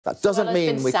That doesn't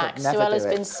mean we could never do it. Suella's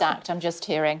been sacked, I'm just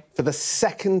hearing. For the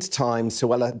second time,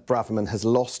 Suella Braverman has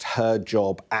lost her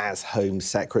job as Home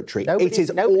Secretary.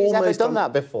 Nobody's ever done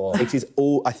that before. It is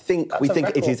all. I think we think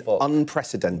it is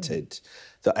unprecedented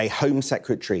that a Home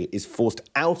Secretary is forced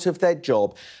out of their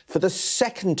job for the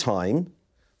second time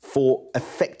for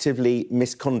effectively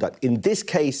misconduct. In this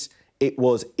case, it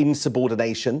was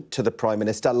insubordination to the Prime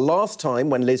Minister. Last time,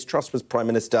 when Liz Truss was Prime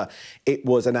Minister, it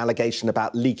was an allegation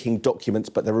about leaking documents,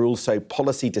 but there were also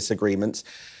policy disagreements.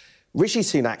 Rishi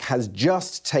Sunak has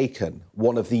just taken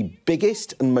one of the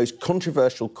biggest and most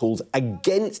controversial calls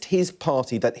against his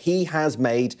party that he has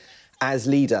made as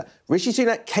leader. Rishi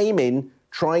Sunak came in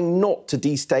trying not to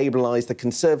destabilise the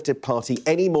Conservative Party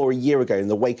any more a year ago in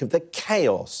the wake of the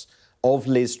chaos of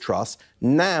Liz Truss.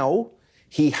 Now,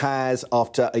 he has,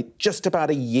 after just about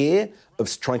a year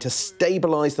of trying to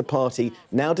stabilise the party,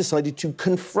 now decided to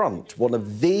confront one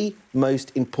of the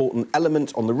most important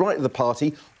elements on the right of the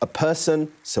party, a person,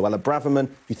 Suella Braverman,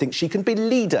 who thinks she can be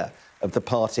leader of the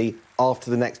party after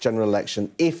the next general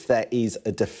election if there is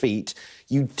a defeat.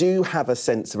 You do have a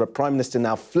sense of a Prime Minister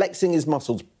now flexing his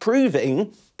muscles,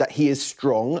 proving that he is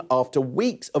strong after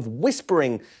weeks of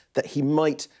whispering that he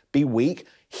might be weak.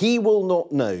 He will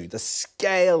not know the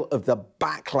scale of the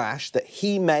backlash that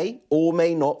he may or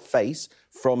may not face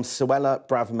from Suella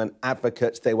Braverman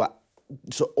advocates. They were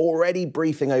already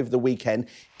briefing over the weekend.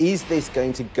 Is this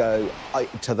going to go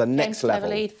to the next level? James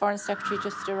Cleverly, Foreign Secretary,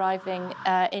 just arriving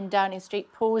in Downing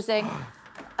Street, pausing.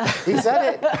 He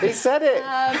said it. He said it.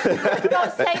 I'm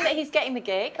not saying that he's getting the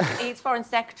gig. He's Foreign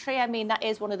Secretary. I mean, that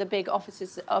is one of the big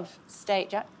offices of state,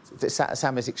 Jack.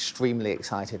 Sam is extremely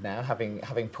excited now,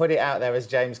 having put it out there as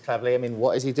James Cleverly. I mean,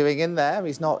 what is he doing in there?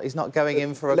 He's not going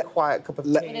in for a quiet cup of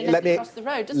tea. Let me across the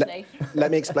road, doesn't he?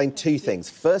 Let me explain two things.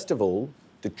 First of all,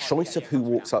 the choice of who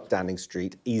walks up Downing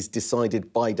Street is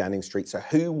decided by Downing Street. So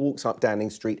who walks up Downing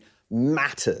Street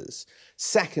matters.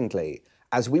 Secondly,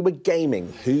 as we were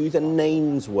gaming who the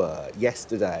names were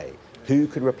yesterday, who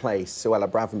could replace Suella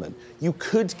Braverman, you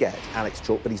could get Alex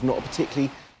Chalk, but he's not a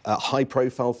particularly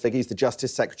high-profile figure. He's the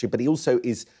Justice Secretary, but he also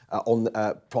is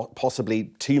possibly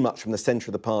too much from the centre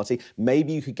of the party.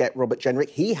 Maybe you could get Robert Jenrick.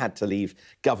 He had to leave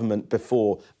government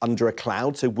before under a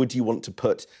cloud, so would you want to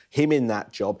put him in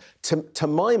that job? To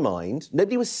my mind,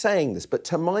 nobody was saying this, but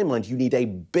to my mind, you need a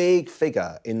big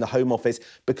figure in the Home Office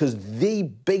because the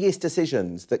biggest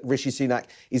decisions that Rishi Sunak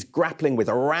is grappling with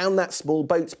around that small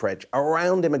boat spread,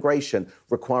 around immigration,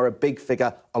 require a big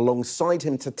figure alongside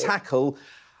him to tackle.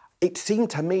 It seemed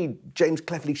to me James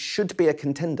Cleverly should be a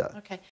contender. OK.